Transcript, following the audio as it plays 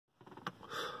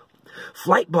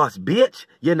Flight boss, bitch.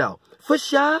 You know, for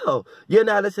sure. You're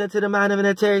not listening to the Mind of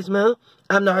an Terry Smooth.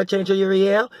 I'm the Archangel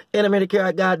Uriel, and I'm here to carry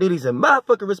out God duties and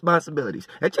motherfucking responsibilities.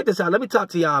 And check this out. Let me talk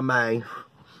to y'all, man.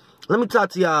 Let me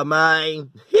talk to y'all,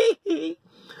 man.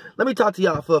 Let me talk to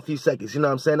y'all for a few seconds. You know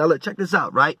what I'm saying? Now, look, check this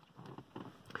out, right?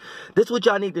 This is what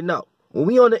y'all need to know. When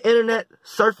we on the internet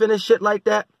surfing and shit like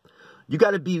that, you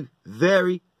got to be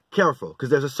very careful because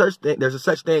there's a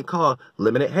such thing called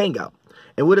limited hangout.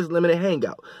 And what is limited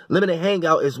hangout? Limited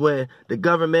hangout is when the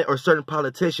government or certain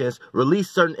politicians release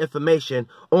certain information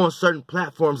on certain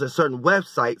platforms and certain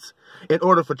websites in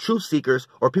order for truth seekers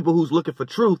or people who's looking for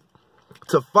truth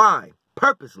to find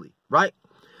purposely, right?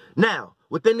 Now,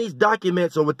 within these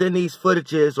documents or within these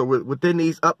footages or within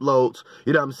these uploads,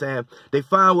 you know what I'm saying, they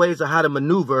find ways of how to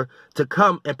maneuver to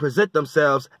come and present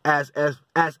themselves as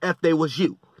if they was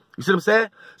you. You see what I'm saying?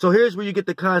 So here's where you get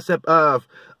the concept of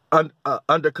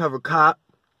undercover cop,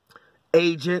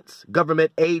 agents,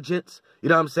 government agents, you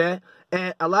know what I'm saying?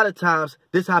 And a lot of times,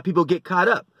 this is how people get caught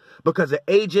up. Because an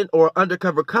agent or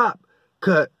undercover cop,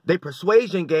 their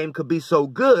persuasion game could be so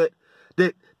good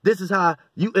that this is how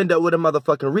you end up with a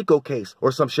motherfucking RICO case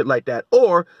or some shit like that.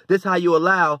 Or this is how you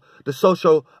allow the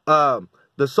social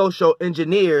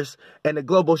engineers and the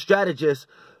global strategists,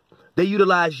 they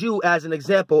utilize you as an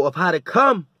example of how to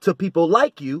come to people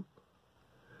like you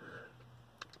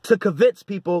to convince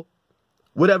people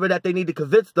whatever that they need to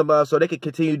convince them of so they can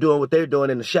continue doing what they're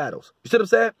doing in the shadows. You see what I'm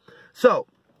saying? So,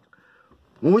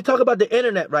 when we talk about the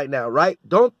internet right now, right?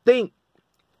 Don't think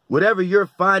whatever you're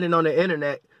finding on the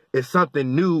internet is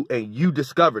something new and you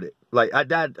discovered it. Like,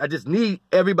 I just need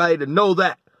everybody to know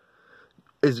that.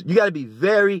 You got to be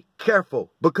very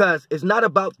careful because it's not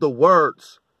about the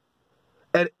words.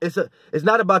 And it's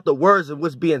not about the words and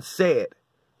what's being said.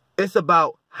 It's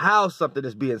about how something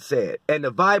is being said. And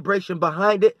the vibration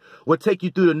behind it will take you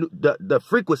through the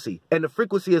frequency. And the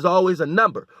frequency is always a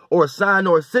number or a sign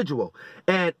or a sigil.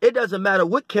 And it doesn't matter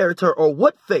what character or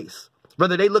what face,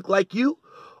 whether they look like you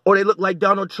or they look like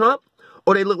Donald Trump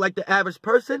or they look like the average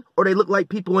person, or they look like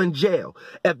people in jail.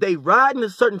 If they ride in a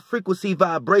certain frequency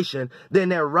vibration, then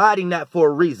they're riding that for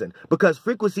a reason. Because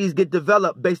frequencies get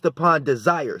developed based upon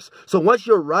desires. So once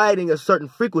you're riding a certain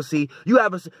frequency,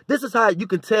 this is how you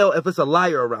can tell if it's a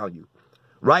liar around you.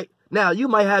 Right? Now, you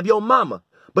might have your mama,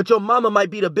 but your mama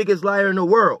might be the biggest liar in the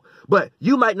world. But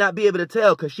you might not be able to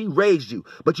tell because she raised you.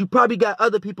 But you probably got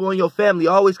other people in your family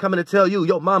always coming to tell you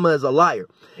your mama is a liar.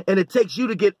 And it takes you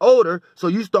to get older so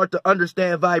you start to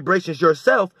understand vibrations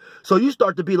yourself. So you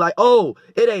start to be like, oh,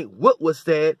 it ain't what was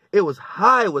said. It was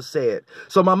how it was said.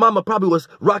 So my mama probably was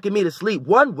rocking me to sleep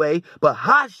one way, but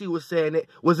how she was saying it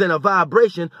was in a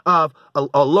vibration of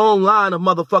a long line of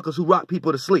motherfuckers who rock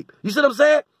people to sleep. You see what I'm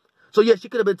saying? So yeah, she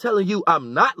could have been telling you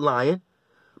I'm not lying.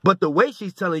 But the way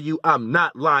she's telling you I'm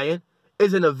not lying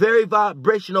is in a very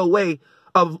vibrational way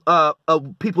of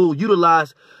people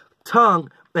utilize tongue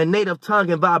and native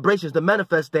tongue and vibrations to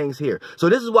manifest things here. So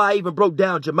this is why I even broke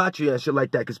down gematria and shit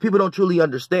like that, because people don't truly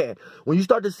understand. When you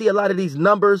start to see a lot of these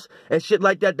numbers and shit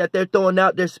like that they're throwing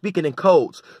out, they're speaking in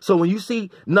codes. So when you see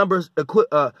numbers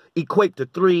equate to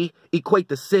 3, equate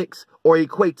to 6, or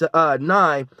equate to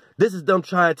 9, this is them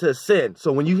trying to ascend.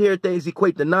 So when you hear things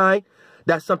equate to 9,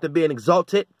 that's something being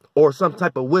exalted or some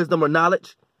type of wisdom or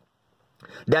knowledge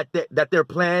that their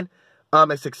plan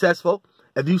is successful.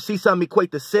 If you see something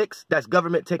equate to 6, that's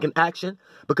government taking action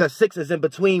because 6 is in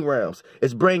between realms.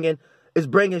 It's bringing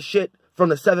shit from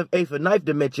the 7th, 8th, and 9th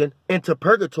dimension into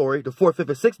purgatory, the 4th, 5th, and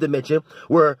 6th dimension,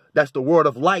 where that's the world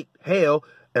of light, hell,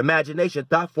 imagination,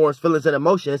 thought forms, feelings, and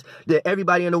emotions that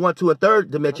everybody in the 1, 2, and 3rd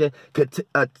dimension could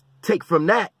take from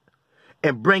that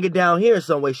and bring it down here in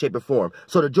some way, shape, or form.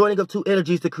 So the joining of two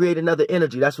energies to create another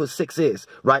energy, that's what 6 is,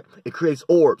 right? It creates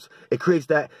orbs. It creates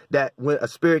that when a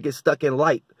spirit gets stuck in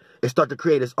light, it starts to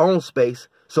create its own space.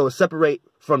 So it separates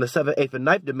from the 7th, 8th, and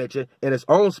 9th dimension in its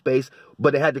own space,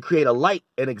 but it had to create a light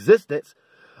in existence,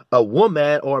 a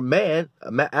woman or a man,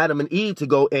 Adam and Eve, to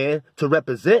go in to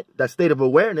represent that state of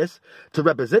awareness, to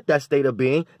represent that state of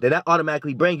being, then that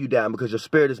automatically brings you down because your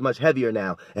spirit is much heavier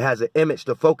now. It has an image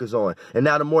to focus on. And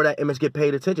now the more that image get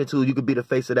paid attention to, you could be the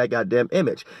face of that goddamn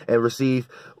image and receive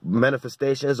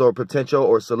manifestations or potential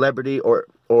or celebrity or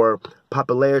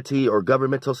popularity or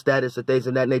governmental status or things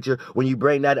of that nature when you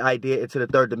bring that idea into the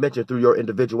 3rd dimension through your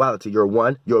individuality. You're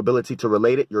 1, your ability to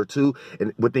relate it. You're 2,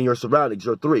 and within your surroundings,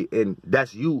 you're 3. And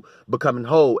that's you becoming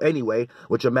whole anyway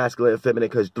with your masculine and feminine,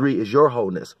 because 3 is your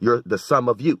wholeness. You're the sum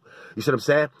of you. You see what I'm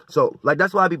saying? So, like,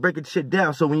 that's why I be breaking shit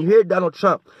down. So when you hear Donald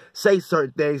Trump say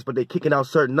certain things, but they kicking out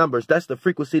certain numbers, that's the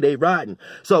frequency they riding.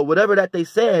 So whatever that they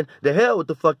saying, the hell with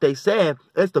the fuck they saying,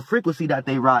 it's the frequency that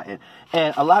they riding.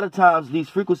 And a lot of times these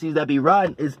frequencies frequencies that be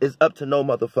riding is up to no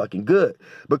motherfucking good.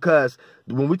 Because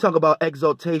when we talk about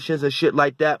exaltations and shit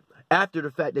like that, after the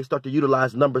fact, they start to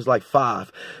utilize numbers like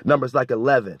 5, numbers like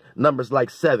 11, numbers like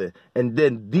 7. And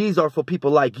then these are for people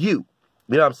like you.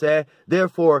 You know what I'm saying?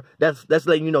 Therefore, that's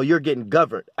letting you know you're getting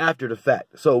governed after the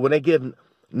fact. So when they give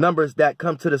numbers that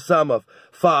come to the sum of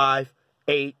 5,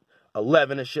 8,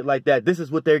 11 and shit like that, this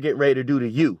is what they're getting ready to do to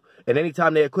you. And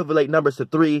anytime they equivalent numbers to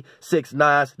 3, 6,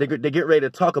 9, they get ready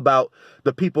to talk about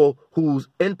the people who's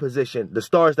in position, the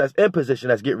stars that's in position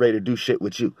that's getting ready to do shit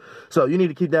with you. So you need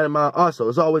to keep that in mind also.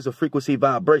 It's always a frequency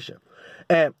vibration.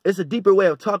 And it's a deeper way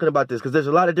of talking about this because there's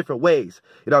a lot of different ways.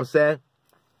 You know what I'm saying?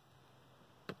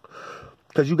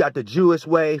 Because you got the Jewish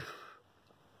way.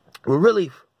 Well,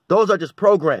 really, those are just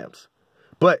programs.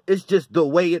 But it's just the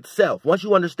way itself. Once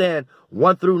you understand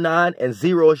 1 through 9 and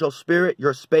 0 is your spirit,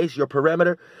 your space, your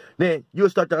perimeter, then you'll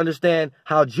start to understand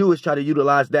how Jews try to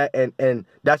utilize that. And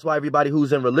that's why everybody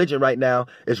who's in religion right now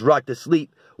is rocked to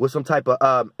sleep with some type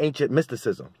of ancient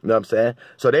mysticism. You know what I'm saying?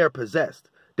 So they're possessed.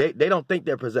 They don't think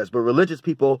they're possessed, but religious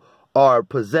people are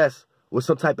possessed with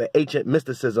some type of ancient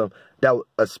mysticism, that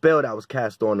a spell that was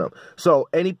cast on them. So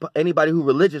anybody who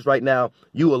religious right now,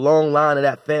 you a long line of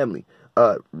that family.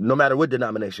 No matter what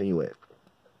denomination you in,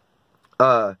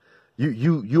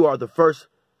 you are the first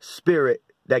spirit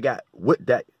that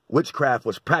witchcraft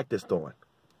was practiced on.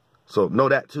 So know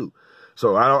that too.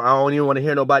 So I don't even want to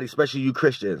hear nobody, especially you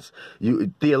Christians,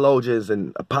 you theologians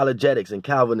and apologetics and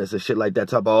Calvinists and shit like that,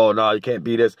 talk about, oh no, you can't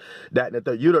be this, that, and the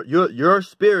third. Your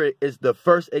spirit is the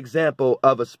first example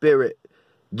of a spirit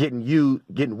getting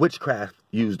witchcraft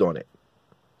used on it.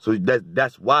 So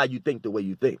that's why you think the way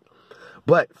you think.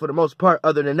 But for the most part,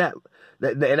 other than that,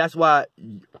 and that's why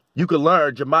you can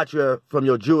learn gematria from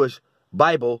your Jewish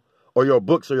Bible or your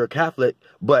books or your Catholic,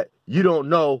 but you don't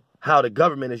know how the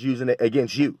government is using it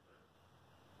against you.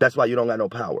 That's why you don't got no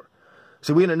power.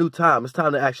 See, we're in a new time. It's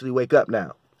time to actually wake up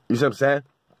now. You see what I'm saying?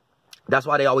 That's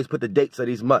why they always put the dates of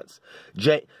these months.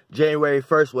 January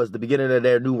 1st was the beginning of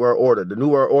their New World Order. The New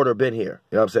World Order been here.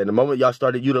 You know what I'm saying? The moment y'all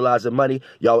started utilizing money,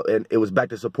 and it was back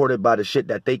to supported by the shit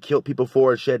that they killed people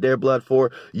for and shed their blood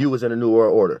for, you was in the New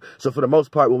World Order. So for the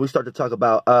most part, when we start to talk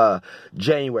about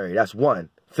January, that's 1.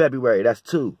 February, that's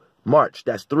 2. March,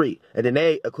 that's 3. And then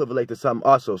they equivalent to something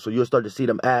also. So you'll start to see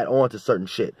them add on to certain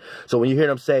shit. So when you hear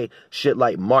them say shit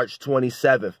like March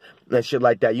 27th and shit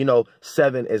like that,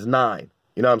 7 is 9.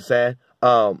 You know what I'm saying?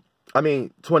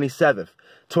 27th.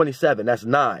 27, that's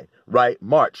 9, right?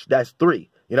 March, that's 3.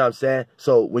 You know what I'm saying?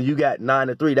 So when you got 9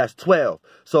 and 3, that's 12.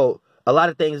 So a lot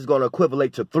of things is going to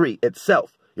equivalent to 3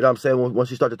 itself. You know what I'm saying? Once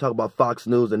you start to talk about Fox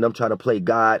News and them trying to play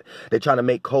God, they're trying to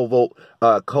make covert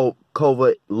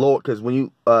Lord, because when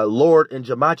you, Lord in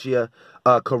gematria,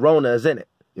 Corona is in it.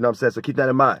 You know what I'm saying? So keep that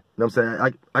in mind. You know what I'm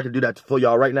saying? I can do that for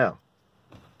y'all right now.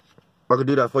 I can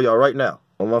do that for y'all right now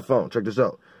on my phone. Check this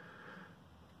out.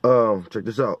 Check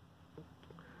this out.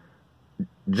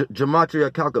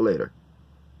 Gematria calculator.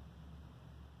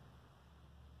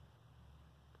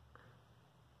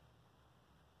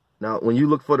 Now, when you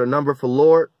look for the number for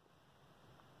Lord,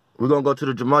 we're going to go to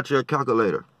the gematria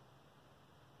calculator.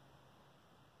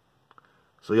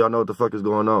 So y'all know what the fuck is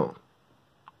going on.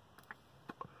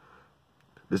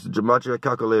 This is the gematria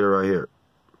calculator right here.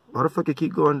 How the fuck it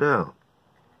keep going down?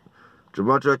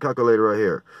 Gematria calculator right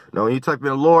here. Now, when you type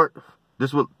in Lord,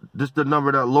 this is the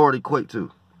number that Lord equate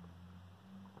to.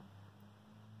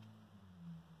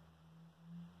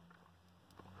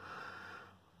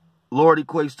 Lord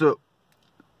equates to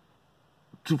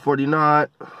 249.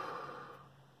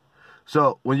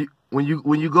 So when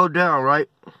you go down, right,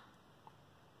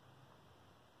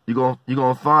 you're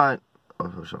gonna find, oh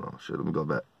hold on, shit, let me go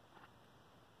back.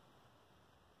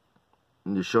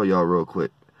 Let me just show y'all real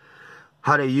quick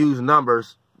how they use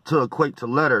numbers to equate to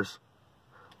letters.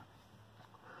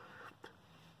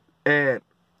 And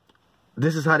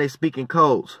this is how they speak in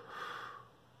codes.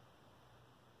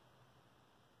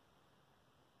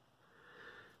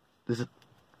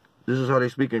 This is how they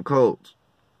speak in codes.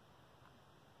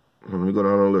 Let me go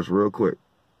down on the list real quick.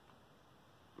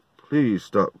 Please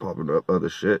stop popping up other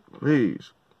shit.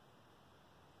 Please.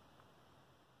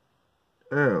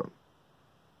 Damn.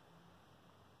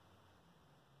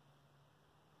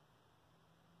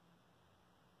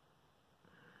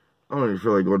 I don't even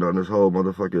feel like going down this whole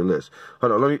motherfucking list.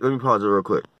 Hold on, let me pause it real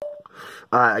quick.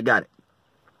 Alright, I got it.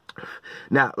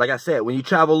 Now, like I said, when you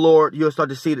travel, Lord, you'll start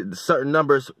to see certain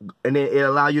numbers, and then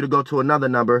it'll allow you to go to another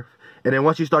number. And then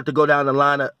once you start to go down the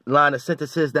line of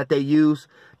sentences that they use,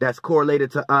 that's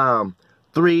correlated to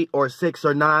 3 or 6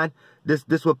 or 9,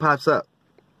 this what pops up.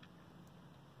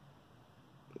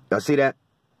 Y'all see that?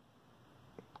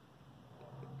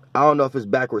 I don't know if it's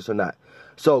backwards or not.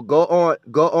 So go on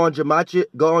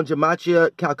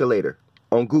Gematria calculator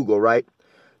on Google, right?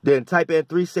 Then type in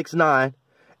 369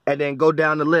 and then go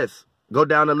down the list. Go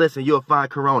down the list and you'll find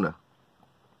corona.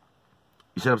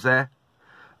 You see what I'm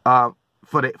saying?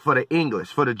 For the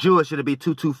English, for the Jewish it'll be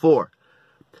 224,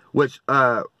 which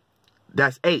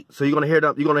that's 8. So you're gonna hear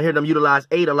them utilize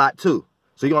 8 a lot too.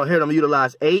 So you're gonna hear them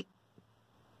utilize 8.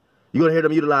 You're gonna hear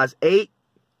them utilize 8,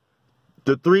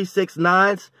 the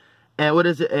 369s, and what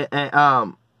is it?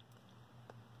 And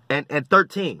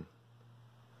 13.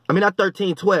 I mean not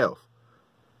 13, 12.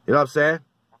 You know what I'm saying?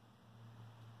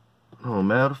 Oh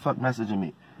man, what the fuck messaging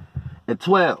me? And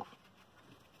 12.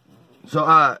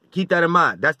 So keep that in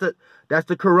mind. That's the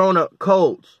corona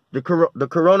codes. The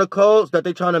corona codes that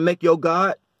they trying to make your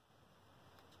God.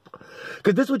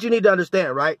 Because this is what you need to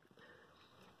understand, right?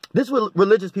 This is what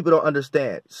religious people don't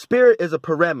understand. Spirit is a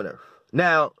parameter.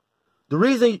 Now, the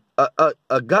reason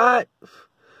a God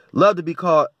love to be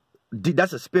called,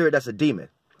 that's a spirit, that's a demon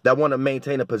that want to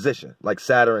maintain a position, like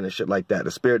Saturn and shit like that.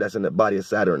 The spirit that's in the body of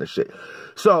Saturn and shit.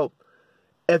 So,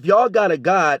 if y'all got a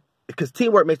God, because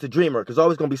teamwork makes the dream work, there's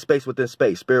always going to be space within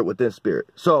space, spirit within spirit.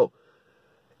 So,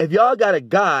 if y'all got a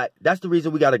God, that's the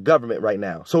reason we got a government right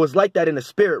now. So, it's like that in the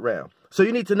spirit realm. So,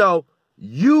 you need to know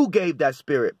you gave that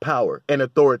spirit power and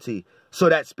authority so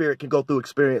that spirit can go through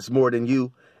experience more than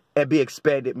you and be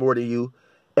expanded more than you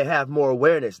and have more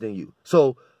awareness than you.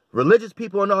 So, religious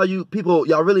people and all you people,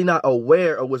 y'all really not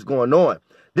aware of what's going on.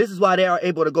 This is why they are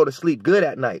able to go to sleep good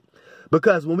at night.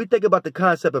 Because when we think about the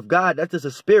concept of God, that's just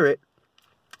a spirit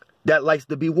that likes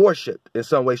to be worshipped in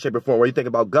some way, shape, or form. Where you think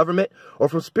about government or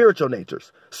from spiritual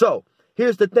natures. So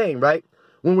here's the thing, right?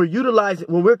 When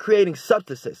we're creating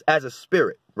substances as a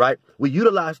spirit, right? We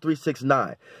utilize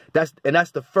 369. That's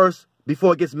the first,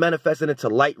 before it gets manifested into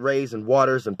light rays and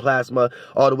waters and plasma,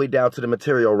 all the way down to the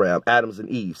material realm, atoms and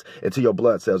Eves, into your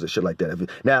blood cells and shit like that.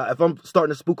 Now, if I'm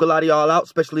starting to spook a lot of y'all out,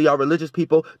 especially y'all religious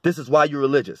people, this is why you're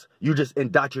religious. You just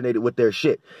indoctrinated with their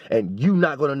shit. And you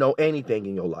not going to know anything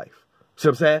in your life. See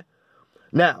what I'm saying?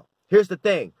 Now, here's the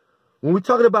thing. When we're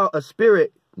talking about a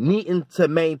spirit needing to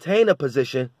maintain a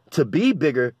position to be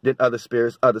bigger than other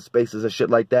spirits, other spaces and shit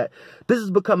like that, this is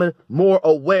becoming more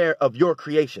aware of your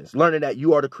creations, learning that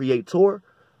you are the creator,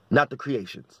 not the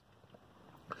creations.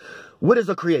 What is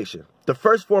a creation? The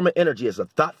first form of energy is a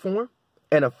thought form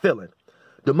and a feeling.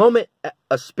 The moment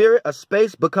a spirit, a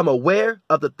space become aware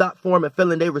of the thought form and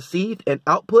feeling they received and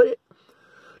output it,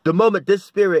 the moment this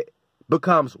spirit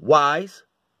becomes wise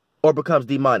or becomes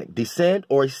demonic, descend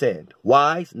or ascend.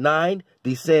 Wise, 9,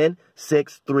 descend,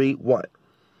 6, 3, 1.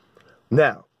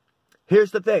 Now,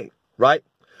 here's the thing, right?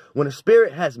 When a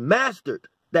spirit has mastered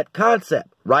that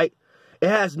concept, right, it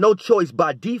has no choice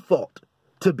by default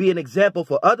to be an example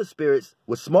for other spirits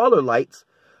with smaller lights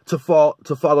to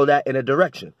follow that in a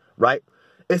direction, right?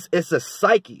 It's a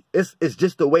psyche. It's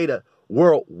just the way the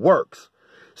world works.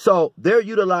 So they're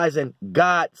utilizing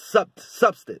God's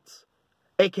substance,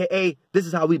 aka this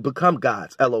is how we become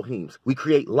gods, Elohims. We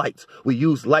create lights. We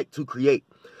use light to create.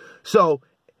 So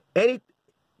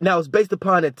now it's based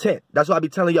upon intent. That's why I be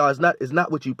telling y'all it's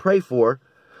not what you pray for.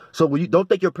 So when you don't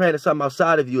think you're praying to something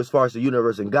outside of you as far as the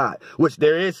universe and God, which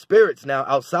there is spirits now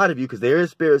outside of you, because there is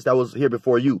spirits that was here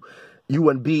before you. You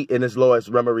wouldn't be in this lowest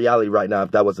realm of reality right now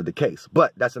if that wasn't the case.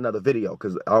 But that's another video,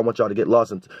 because I don't want y'all to get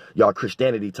lost in y'all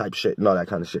Christianity type shit and all that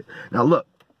kind of shit. Now look,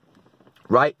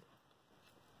 right?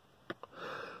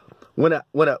 When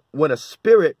a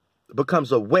spirit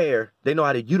becomes aware, they know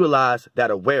how to utilize that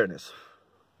awareness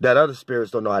that other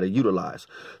spirits don't know how to utilize.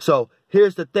 So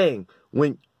here's the thing.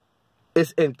 When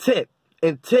it's intent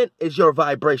is your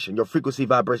vibration, your frequency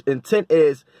vibration. Intent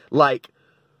is like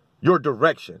your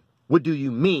direction. What do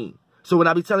you mean? So when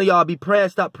I be telling y'all be praying,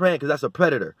 stop praying, because that's a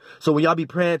predator. So when y'all be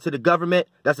praying to the government,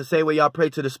 that's the same way y'all pray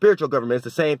to the spiritual government. It's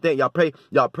the same thing. Y'all pray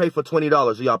for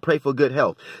 $20 or y'all pray for good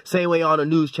health. Same way on a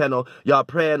news channel, y'all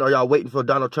praying or y'all waiting for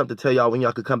Donald Trump to tell y'all when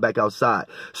y'all could come back outside.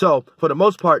 So for the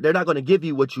most part, they're not going to give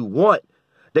you what you want.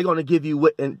 They're going to give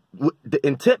you the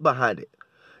intent behind it.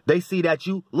 They see that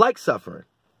you like suffering.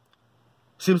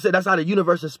 See what I'm saying? That's how the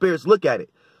universe and spirits look at it.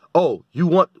 Oh,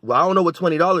 well, I don't know what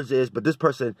 $20 is, but this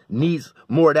person needs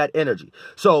more of that energy.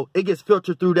 So it gets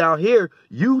filtered through down here.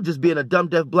 You just being a dumb,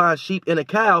 deaf, blind sheep in a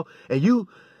cow, and you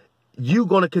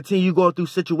going to continue going through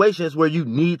situations where you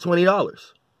need $20. See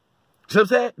what I'm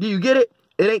saying? Do you get it?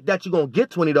 It ain't that you're going to get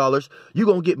 $20. You're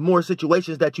going to get more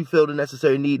situations that you feel the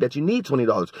necessary need that you need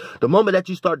 $20. The moment that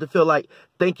you start to feel like,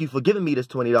 thank you for giving me this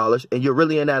 $20, and you're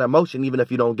really in that emotion, even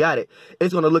if you don't got it,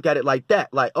 it's going to look at it like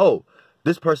that. Like, oh,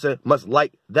 this person must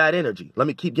like that energy. Let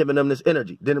me keep giving them this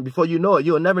energy. Then before you know it,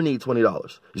 you'll never need $20.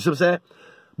 You see what I'm saying?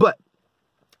 But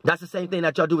That's the same thing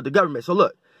that y'all do with the government. So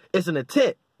look, it's an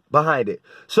intent behind it.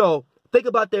 So think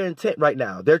about their intent right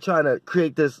now. They're trying to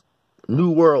create this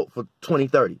new world for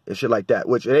 2030 and shit like that,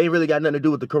 which it ain't really got nothing to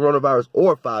do with the coronavirus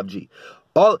or 5G.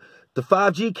 All the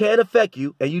 5G can affect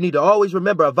you, and you need to always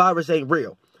remember a virus ain't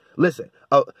real. Listen,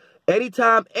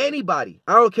 anytime anybody,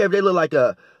 I don't care if they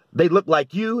look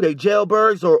like you, they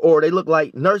jailbirds, or they look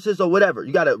like nurses or whatever.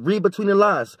 You got to read between the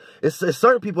lines. It's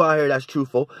certain people out here that's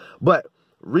truthful, but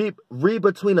read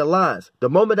between the lines. The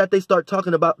moment that they start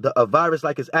talking about a virus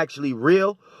like it's actually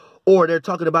real, or they're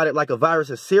talking about it like a virus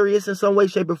is serious in some way,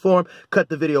 shape, or form, cut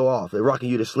the video off. They're rocking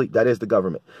you to sleep. That is the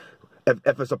government.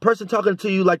 If it's a person talking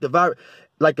to you like this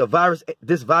virus,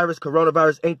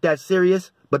 coronavirus ain't that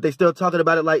serious, but they still talking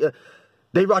about it like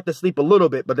they rock to sleep a little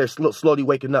bit, but they're slowly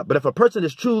waking up. But if a person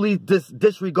is truly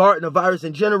disregarding the virus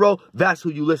in general, that's who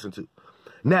you listen to.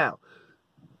 Now,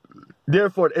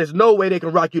 therefore, there's no way they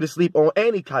can rock you to sleep on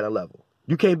any kind of level.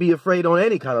 You can't be afraid on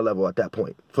any kind of level at that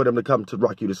point for them to come to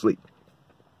rock you to sleep.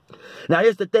 Now,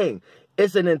 here's the thing.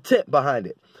 It's an intent behind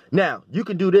it. Now, you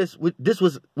can do this. This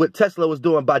was what Tesla was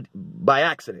doing by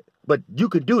accident. But you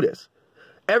can do this.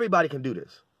 Everybody can do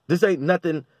this. This ain't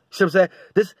nothing. You know what I'm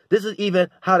saying? This is even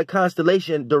how the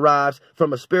constellation derives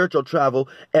from a spiritual travel,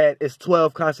 and it's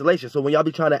 12 constellations. So when y'all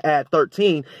be trying to add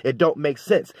 13, it don't make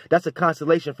sense. That's a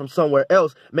constellation from somewhere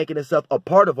else making itself a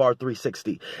part of our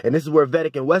 360. And this is where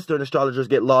Vedic and Western astrologers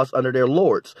get lost under their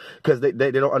lords, because they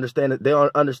don't understand it. They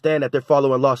don't understand that they're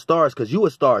following lost stars, because you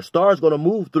a star. Stars going to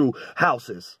move through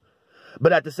houses.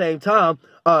 But at the same time,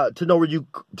 to know where you're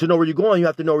going, you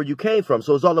have to know where you came from.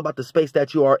 So it's all about the space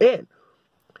that you are in.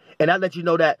 And I let you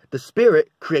know that the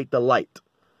spirit create the light.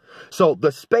 So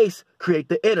the space create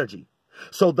the energy.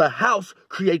 So the house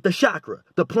create the chakra,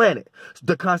 the planet,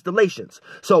 the constellations.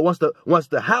 So once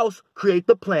the house create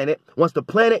the planet, once the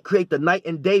planet create the night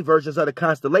and day versions of the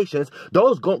constellations,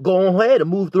 those go on ahead and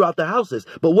move throughout the houses.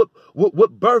 But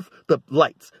what birth the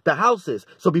lights, the houses?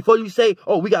 So before you say,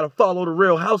 oh, we got to follow the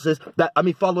real houses,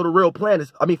 follow the real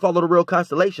planets, follow the real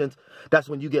constellations, that's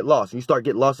when you get lost. And you start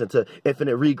getting lost into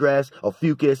infinite regress or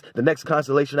Fucus, the next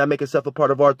constellation that make itself a part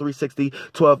of our 360,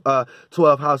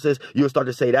 12 houses. You'll start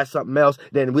to say that's something else.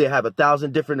 Then we have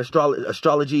 1,000 different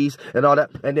astrologies and all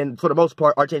that. And then for the most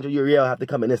part, Archangel Uriel have to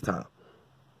come in this time.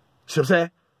 See what I'm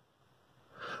saying?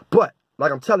 But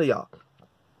like I'm telling y'all,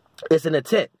 it's an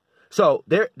intent. So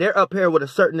they're up here with a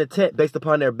certain intent based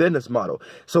upon their business model.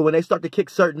 So when they start to kick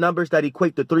certain numbers that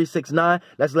equate to 369,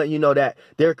 that's letting you know that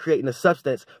they're creating a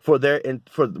substance for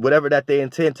whatever that they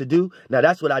intend to do. Now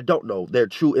that's what I don't know, their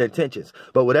true intentions.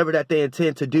 But whatever that they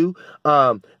intend to do,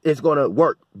 is going to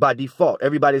work by default.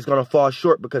 Everybody's going to fall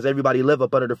short because everybody live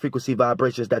up under the frequency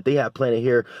vibrations that they have planted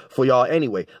here for y'all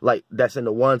anyway. Like that's in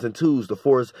the 1s and 2s, the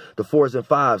 4s and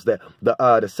 5s, the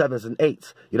 7s and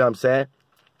 8s. You know what I'm saying?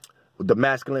 The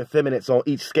masculine, feminines on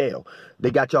each scale.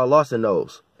 They got y'all lost in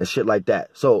those and shit like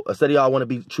that. So instead of y'all want to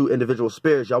be true individual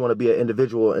spirits, y'all want to be an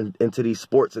individual into these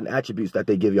sports and attributes that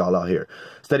they give y'all out here.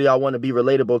 Instead of y'all want to be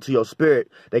relatable to your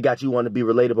spirit, they got you want to be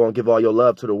relatable and give all your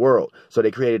love to the world. So they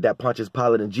created that Pontius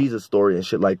Pilate and Jesus story and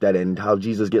shit like that, and how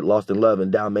Jesus get lost in love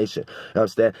and Dalmatian. You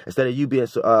understand? Instead of you being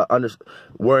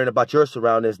worrying about your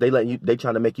surroundings, they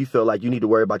trying to make you feel like you need to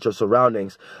worry about your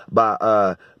surroundings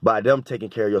by them taking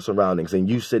care of your surroundings, and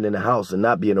you sitting in the house and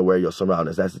not being aware of your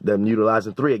surroundings. That's them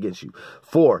utilizing 3 against you.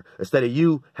 4, instead of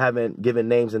you given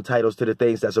names and titles to the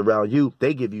things that's around you,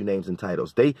 they give you names and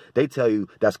titles. They tell you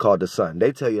that's called the sun.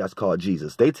 They tell you that's called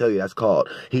Jesus. They tell you that's called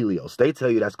Helios. They tell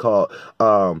you that's called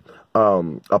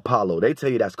Apollo. They tell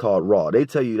you that's called Ra. They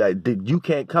tell you that you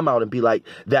can't come out and be like,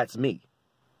 that's me.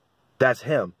 That's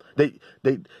him.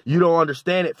 You don't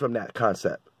understand it from that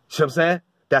concept. You know what I'm saying?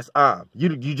 That's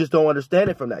you just don't understand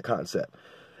it from that concept.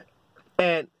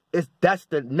 And that's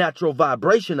the natural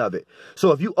vibration of it.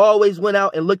 So if you always went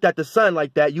out and looked at the sun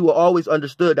like that, you will always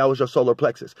understood that was your solar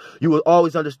plexus. You will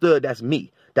always understood that's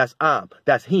me. That's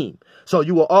that's him. So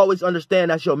you will always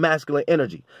understand that's your masculine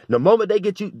energy. The moment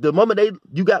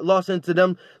you got lost into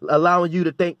them, allowing you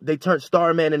to think they turned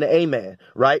Starman into A-man,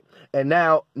 right? And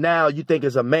now you think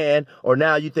it's a man, or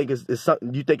now you think it's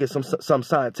something. You think it's some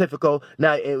scientifical.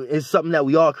 Now it's something that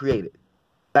we all created,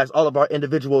 as all of our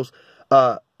individuals.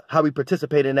 How we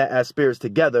participate in that as spirits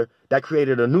together, that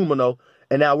created a numino,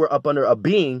 and now we're up under a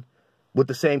being with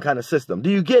the same kind of system. Do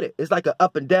you get it? It's like an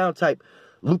up and down type,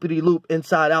 loopity-loop,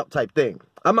 inside-out type thing.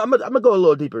 I'm gonna go a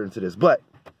little deeper into this, but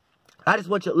I just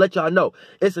want to let y'all know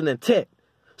it's an intent.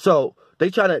 So they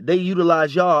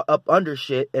utilize y'all up under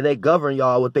shit, and they govern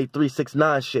y'all with their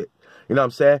 369 shit. You know what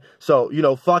I'm saying? So,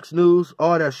 Fox News,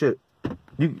 all that shit.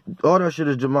 All that shit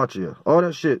is gematria. All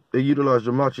that shit, they utilize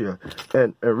gematria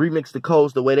and remix the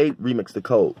codes the way they remix the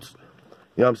codes.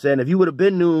 You know what I'm saying? If you would have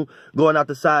been noon, going out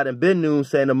the side and been noon,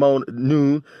 saying the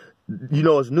noon, you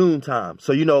know it's noon time.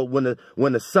 So you know when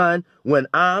the sun, when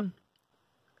I'm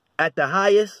at the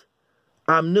highest,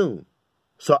 I'm noon.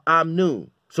 So I'm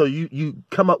noon. So you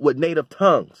come up with native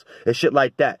tongues and shit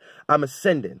like that. I'm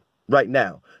ascending right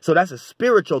now. So that's a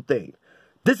spiritual thing.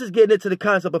 This is getting into the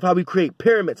concept of how we create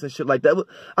pyramids and shit like that.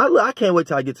 I can't wait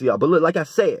till I get to y'all. But look, like I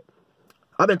said,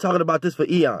 I've been talking about this for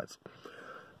eons.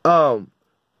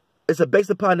 It's based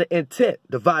upon the intent,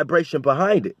 the vibration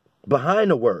behind it, behind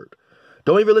the word.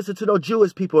 Don't even listen to no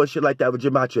Jewish people and shit like that with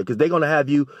gematria, because they're going to have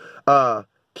you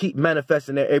keep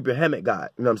manifesting their Abrahamic God.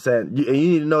 You know what I'm saying? And you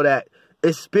need to know that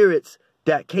it's spirits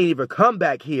that can't even come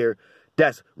back here.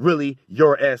 That's really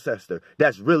your ancestor.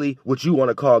 That's really what you want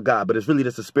to call God. But it's really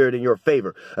just a spirit in your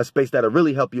favor. A space that'll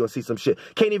really help you and see some shit.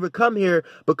 Can't even come here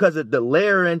because of the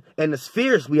layering and the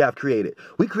spheres we have created.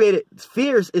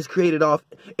 Spheres is created off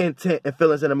intent and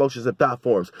feelings and emotions and thought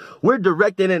forms. We're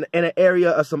directed in an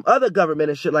area of some other government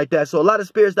and shit like that. So a lot of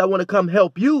spirits that want to come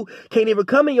help you can't even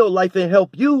come in your life and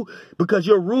help you because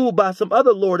you're ruled by some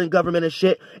other lord and government and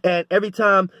shit. And every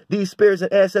time these spirits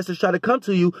and ancestors try to come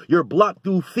to you, you're blocked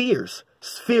through fears.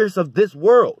 Spheres of this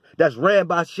world that's ran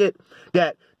by shit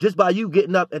that just by you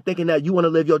getting up and thinking that you want to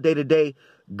live your day-to-day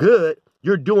good,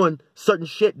 you're doing certain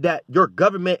shit that your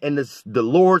government and the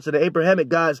lords and the Abrahamic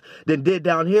gods then did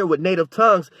down here with native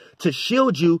tongues to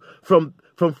shield you from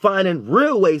finding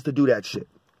real ways to do that shit.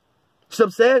 So I'm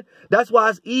saying? That's why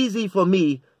it's easy for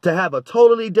me to have a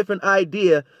totally different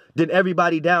idea than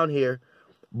everybody down here,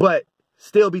 but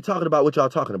still be talking about what y'all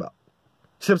talking about.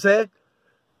 See what I'm saying?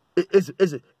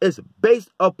 It's based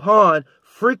upon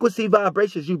frequency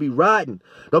vibrations you be riding.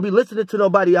 Don't be listening to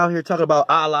nobody out here talking about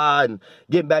Allah and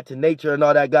getting back to nature and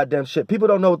all that goddamn shit. People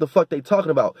don't know what the fuck they talking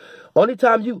about. Only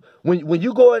time when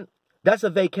you going, that's a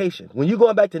vacation. When you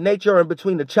going back to nature or in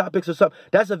between the tropics or something,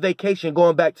 that's a vacation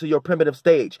going back to your primitive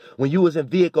stage. When you was in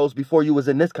vehicles before you was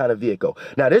in this kind of vehicle.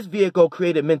 Now this vehicle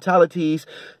created mentalities,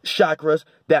 chakras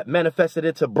that manifested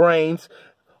into brains,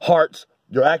 hearts,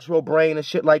 your actual brain and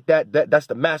shit like that. That's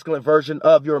the masculine version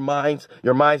of your minds.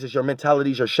 Your minds is your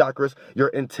mentalities, your chakras, your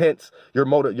intents, your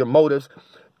motives.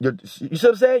 You see what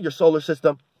I'm saying? Your solar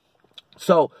system.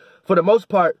 So for the most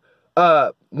part,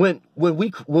 when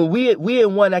we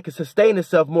in one that can sustain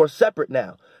itself more separate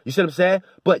now. You see what I'm saying?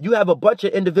 But you have a bunch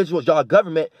of individuals, y'all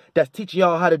government, that's teaching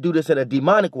y'all how to do this in a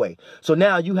demonic way. So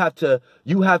now you have to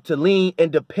lean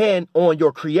and depend on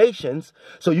your creations.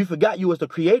 So you forgot you was the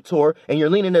creator and you're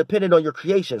leaning and dependent on your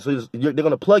creations. So they're going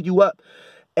to plug you up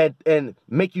and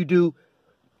make you do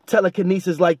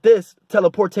telekinesis like this,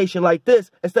 teleportation like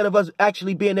this, instead of us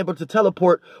actually being able to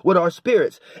teleport with our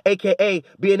spirits, aka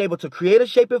being able to create a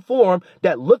shape and form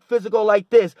that look physical like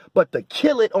this, but to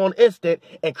kill it on instant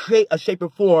and create a shape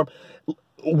and form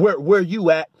where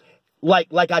you at,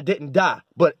 like I didn't die,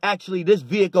 but actually this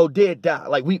vehicle did die.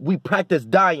 Like we practice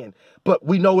dying, but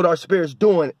we know what our spirit's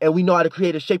doing and we know how to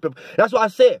create a shape of. That's why I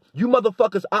said, you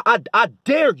motherfuckers, I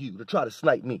dare you to try to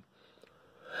snipe me.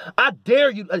 I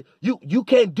dare you. You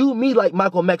can't do me like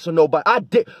Michael X or nobody. I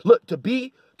dare. Look, to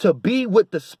be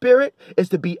with the spirit is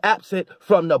to be absent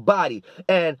from the body.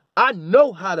 And I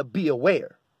know how to be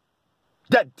aware.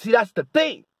 That's the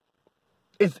thing.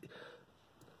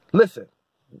 Listen,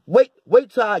 wait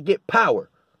till I get power.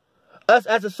 Us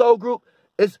as a soul group,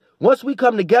 once we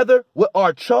come together with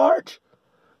our charge,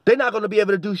 they're not going to be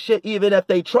able to do shit even if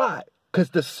they try.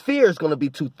 Because the sphere is going to be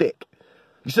too thick.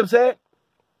 You see what I'm saying?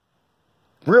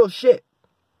 Real shit.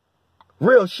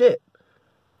 Real shit.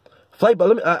 Flight, but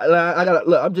let me, I gotta,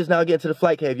 look, I'm just now getting to the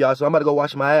flight cave, y'all, so I'm about to go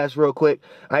wash my ass real quick.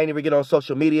 I ain't even get on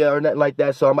social media or nothing like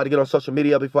that, so I'm about to get on social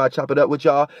media before I chop it up with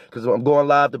y'all, because I'm going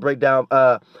live to break down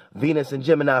Venus and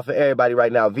Gemini for everybody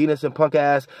right now. Venus and punk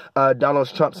ass Donald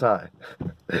Trump sign.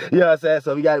 You know what I'm saying?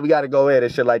 So we got to go in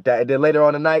and shit like that. And then later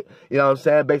on tonight, you know what I'm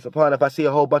saying, based upon if I see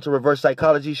a whole bunch of reverse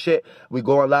psychology shit, we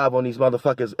going live on these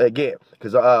motherfuckers again.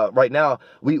 Because right now,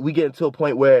 we getting to a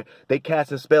point where they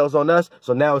casting spells on us,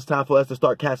 so now it's time for us to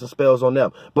start casting spells on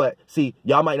them. But see,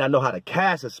 y'all might not know how to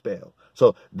cast a spell.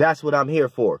 So that's what I'm here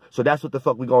for. So that's what the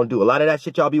fuck we gonna do. A lot of that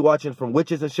shit y'all be watching from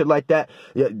witches and shit like that,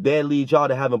 they lead y'all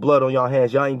to having blood on y'all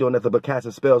hands. Y'all ain't doing nothing but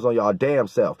casting spells on y'all damn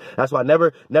self. That's why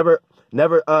never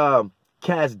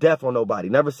cast death on nobody.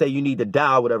 Never say you need to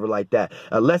die or whatever like that.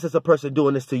 Unless it's a person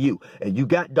doing this to you. And you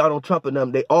got Donald Trump and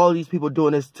them, all these people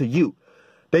doing this to you.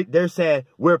 They're saying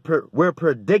we're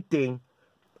predicting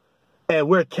and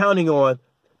we're counting on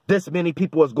this many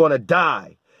people is going to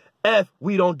die if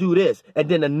we don't do this. And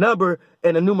then the number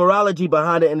and the numerology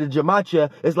behind it in the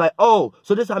Gematria is like, oh,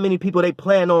 so this is how many people they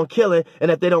plan on killing. And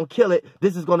if they don't kill it,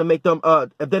 this is going to make them,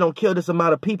 if they don't kill this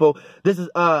amount of people, this is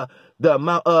the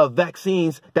amount of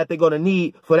vaccines that they're going to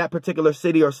need for that particular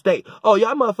city or state. Oh,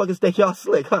 y'all motherfuckers think y'all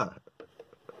slick, huh?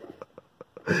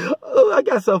 Oh, I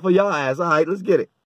got something for y'all ass. All right, let's get it.